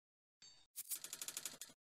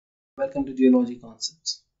Welcome to Geology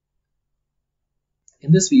Concepts.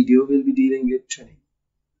 In this video, we'll be dealing with twinning.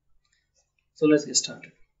 So let's get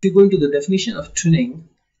started. If you go into the definition of twinning,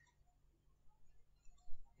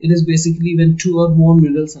 it is basically when two or more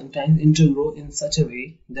minerals sometimes intergrow in such a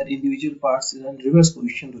way that individual parts are in reverse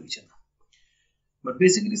position to each other. But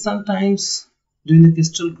basically, sometimes during the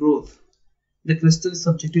crystal growth, the crystal is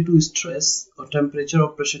subjected to stress or temperature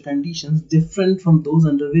or pressure conditions different from those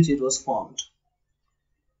under which it was formed.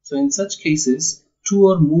 So in such cases, two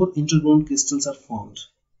or more intergrown crystals are formed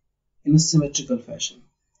in a symmetrical fashion.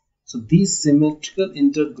 So these symmetrical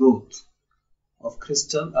intergrowth of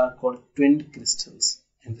crystal are called twinned crystals,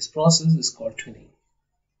 and this process is called twinning.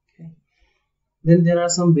 Okay. Then there are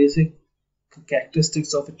some basic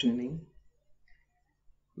characteristics of a twinning,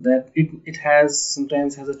 that it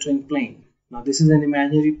sometimes has a twin plane. Now this is an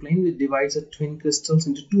imaginary plane which divides the twin crystals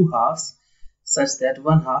into two halves such that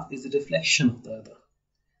one half is a reflection of the other.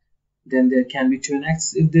 Then there can be twin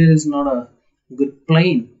axes. If there is not a good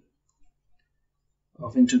plane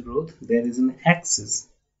of intergrowth, there is an axis.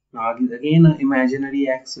 Now again an imaginary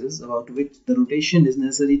axis about which the rotation is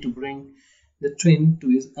necessary to bring the twin to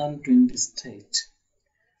its untwinned state.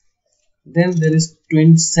 Then there is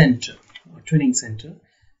twin center or twinning center.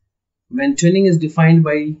 When twinning is defined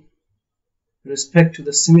by respect to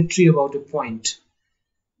the symmetry about a point,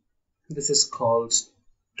 this is called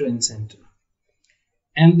twin center.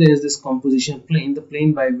 And there is this composition plane, the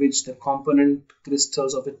plane by which the component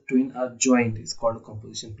crystals of a twin are joined is called a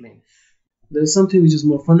composition plane. There is something which is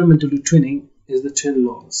more fundamental to twinning, is the twin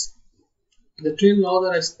laws. The twin laws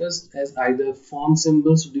are expressed as either form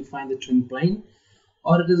symbols to define the twin plane,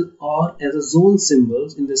 or as a zone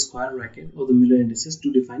symbols in the square bracket or the Miller indices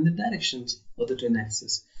to define the directions of the twin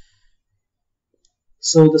axis.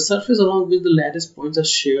 So the surface along which the lattice points are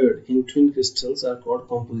shared in twin crystals are called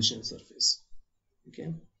composition surface.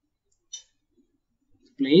 Okay.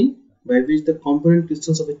 The plane by which the component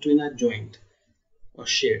crystals of a twin are joined or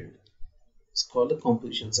shared is called the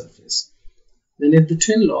composition surface. Then if the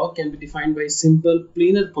twin law can be defined by simple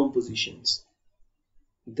planar compositions,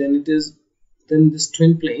 then this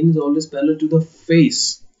twin plane is always parallel to the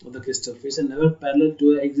face of the crystal face and never parallel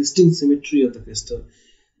to the existing symmetry of the crystal.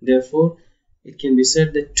 Therefore, it can be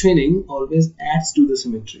said that twinning always adds to the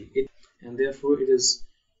symmetry, and therefore it is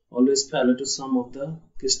always parallel to some of the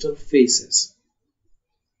crystal faces.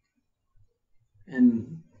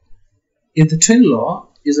 And if the twin law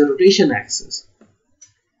is a rotation axis,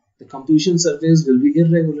 the composition surface will be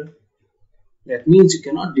irregular. That means you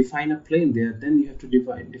cannot define a plane there, then you have to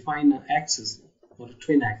define an axis or a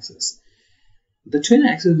twin axis. The twin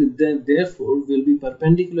axis therefore will be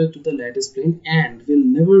perpendicular to the lattice plane and will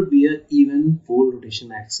never be an even fold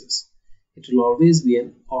rotation axis. It will always be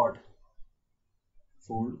an odd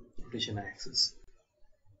fold rotation axis.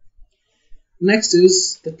 Next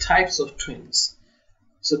is the types of twins.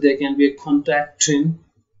 So there can be a contact twin.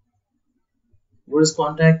 What is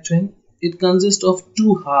contact twin? It consists of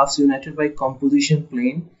two halves united by composition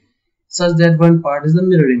plane such that one part is the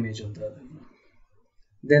mirror image of the other.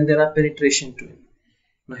 Then there are penetration twin.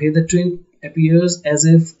 Now here the twin appears as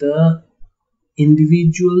if the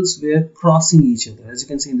individuals were crossing each other. As you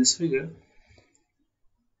can see in this figure,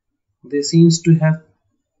 they seems to have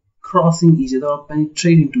crossing each other or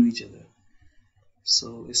penetrating to each other.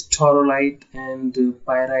 So staurolite and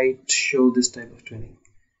pyrite show this type of twinning.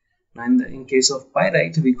 And in case of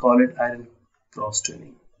pyrite, we call it iron cross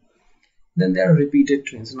twinning. Then there are repeated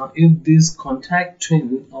twins. Now if this contact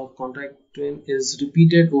twin is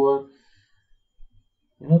repeated over,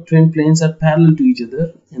 twin planes are parallel to each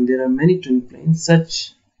other and there are many twin planes,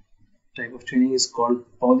 such type of twinning is called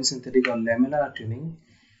polysynthetic or lamellar twinning.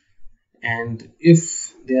 And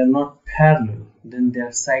if they are not parallel, then they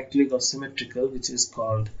are cyclic or symmetrical, which is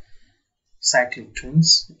called cyclic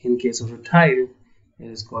twins. In case of rutile, it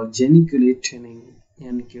is called geniculate twinning,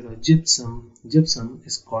 and in case of gypsum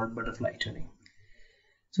is called butterfly twinning.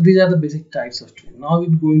 So these are the basic types of twinning. Now we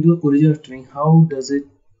go into the origin of twinning. How does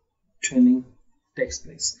twinning takes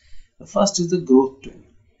place? The first is the growth twin.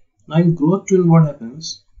 Now in growth twin, what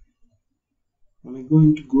happens? When we go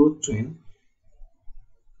into growth twin,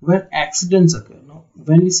 when accidents occur. Now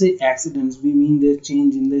when we say accidents, we mean their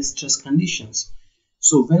change in the stress conditions.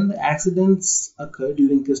 So when the accidents occur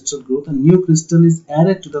during crystal growth, a new crystal is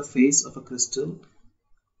added to the face of a crystal,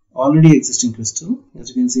 already existing crystal, as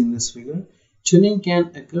you can see in this figure. Twinning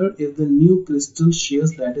can occur if the new crystal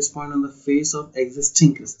shares lattice point on the face of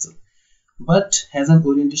existing crystal, but has an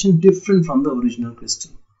orientation different from the original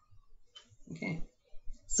crystal. Okay.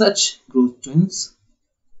 Such growth twins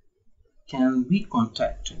can be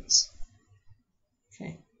contact twins.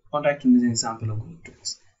 Okay. Contact twin is an example of growth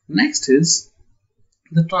twins. Next is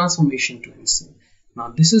the transformation twins. Now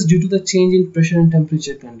this is due to the change in pressure and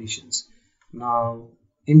temperature conditions. Now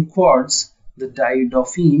in quartz, the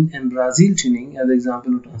Dauphine and Brazil twinning are the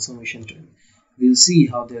example of transformation twin. We'll see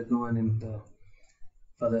how they're going in the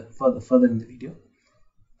further in the video.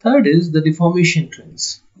 Third is the deformation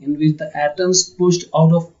twins, in which the atoms pushed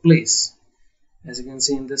out of place, as you can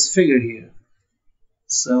see in this figure here.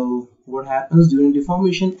 So what happens during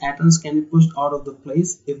deformation? Atoms can be pushed out of the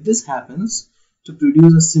place. If this happens, to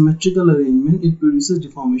produce a symmetrical arrangement, it produces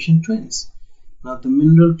deformation twins. Now the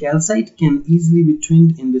mineral calcite can easily be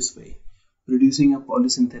twinned in this way, producing a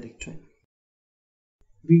polysynthetic twin.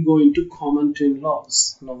 We go into common twin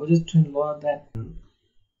laws. Now what is twin law? That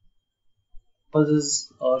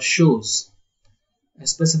possesses or shows a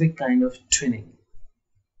specific kind of twinning.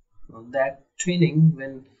 Now that twinning,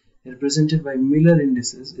 when represented by Miller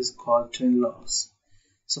indices, is called twin laws.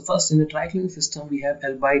 So first, in the triclinic system, we have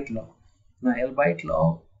Elbite law. Now Elbite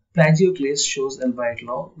law, plagioclase shows Elbite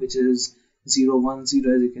law, which is 0, 1,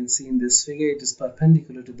 0. As you can see in this figure, it is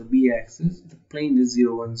perpendicular to the b-axis. The plane is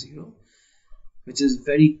 0, 1, 0, which is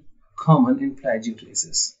very common in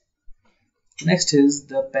plagioclases. Next is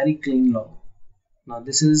the Triclinic law. Now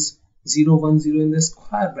this is 0, 1, 0 in the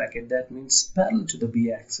square bracket. That means parallel to the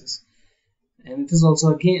b-axis. And it is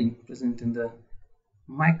also again present in the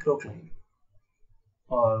microcline,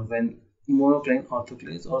 or when monocline,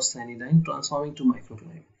 orthoclase, or cyanidine transforming to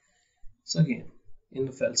microcline. So again in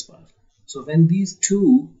the feldspar. So when these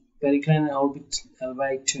two pericline and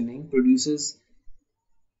Elbite twinning produces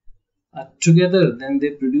together, then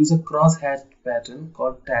they produce a cross-hatch pattern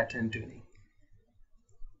called Tatten twinning.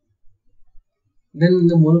 Then in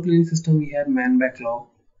the monoclinic system we have Manbach law,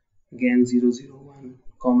 again 0, 0, 1,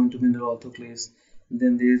 common to mineral orthoclase.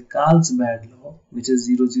 Then there is Carlsbad law, which is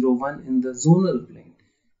 0, 0, 1 in the zonal plane.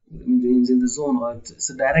 It means in the zone, or it's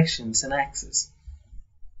a direction, it's an axis.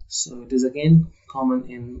 So it is again common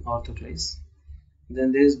in orthoclase.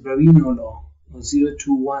 Then there is Bravino law, or 0,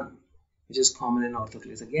 2, 1, which is common in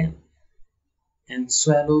orthoclase again. And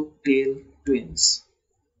swallowtail twins,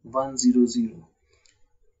 1, 0, 0.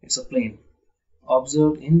 It's a plane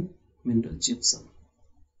observed in mineral gypsum.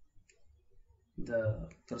 The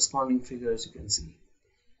corresponding figures you can see.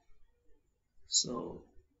 So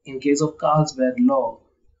in case of Carlsbad law,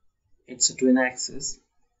 it's a twin axis.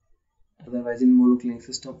 Otherwise in monoclinic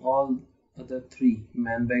system, all other three,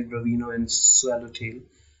 Manbach, Bravino, and swallowtail,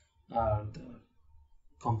 are the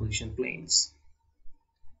composition planes.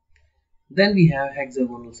 Then we have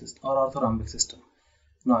hexagonal system or orthorhombic system.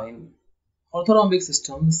 Now in orthorhombic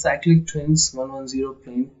system, the cyclic twins 1, 1, 0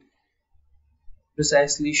 plane,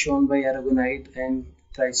 precisely shown by aragonite and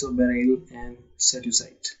chrysoberyl and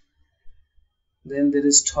cetusite. Then there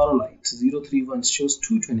is taurolite, 0, 3, 1, shows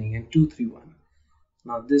 2 twinning, and 2, 3, 1.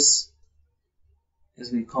 Now this is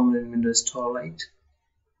very common in minerals taurolite.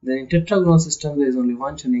 Then in tetragonal system there is only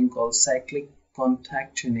one twinning called cyclic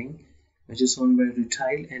contact twinning, which is shown by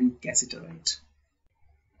rutile and cassiterite.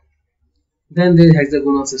 Then there is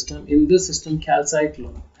hexagonal system. In this system, calcite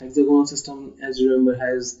law. Hexagonal system, as you remember,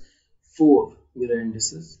 has 4 Miller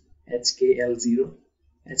indices: HKL0,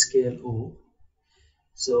 HKLO.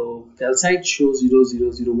 So calcite shows 0,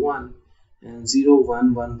 0, 0, 1 and 0,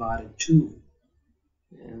 1, 1 bar and 2,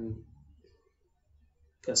 and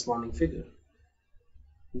corresponding figure.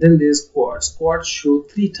 Then there is quartz. Quartz show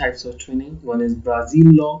 3 types of twinning. One is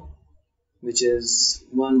Brazil law, which is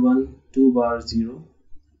 1, 1, 2 bar 0.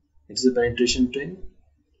 It is a penetration twin.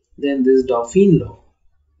 Then there is Dauphine law.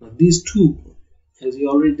 Now these two, as we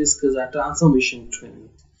already discussed, are transformation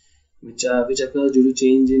twins, which occurs due to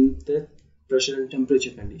change in the pressure and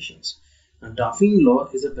temperature conditions. Now Dauphine law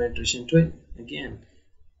is a penetration twin again.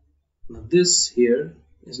 Now this here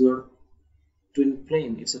is not twin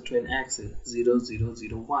plane, it's a twin axis, 0, 0,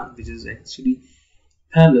 0, 1, which is actually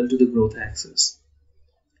parallel to the growth axis.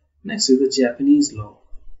 Next is the Japanese law.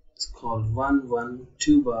 It's called 1, 1,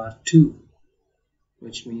 2 bar 2,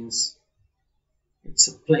 which means it's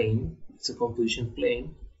a plane, it's a composition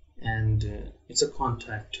plane, and it's a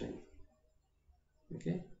contact twin.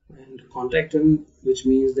 Okay, and contact twin, which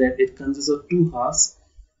means that it consists of 2 halves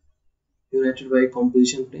united by a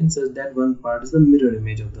composition plane, such that one part is the mirror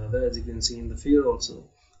image of the other, as you can see in the figure also,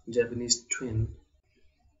 Japanese twin.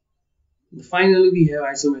 Finally, we have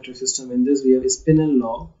isometric system. In this, we have spinel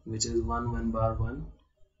law, which is 1, 1 bar 1,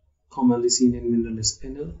 commonly seen in mineral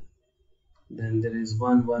spinel. Then there is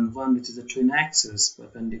 1, 1, 1, which is a twin axis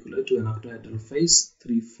perpendicular to an octahedral face,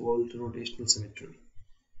 3-fold rotational symmetry.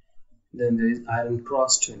 Then there is iron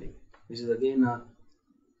cross twinning, which is again a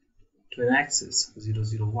twin axis, 0,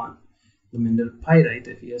 0, 1. The mineral pyrite,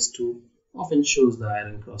 Fe2, often shows the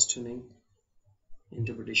iron cross twinning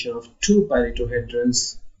interpretation of two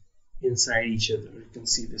pyritohedrons inside each other. You can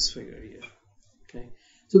see this figure here. Okay,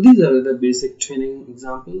 so these are the basic twinning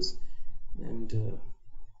examples, and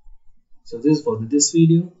so this is for this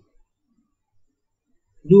video.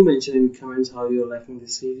 Do mention in comments how you're liking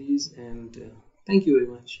this series, and thank you very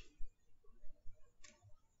much.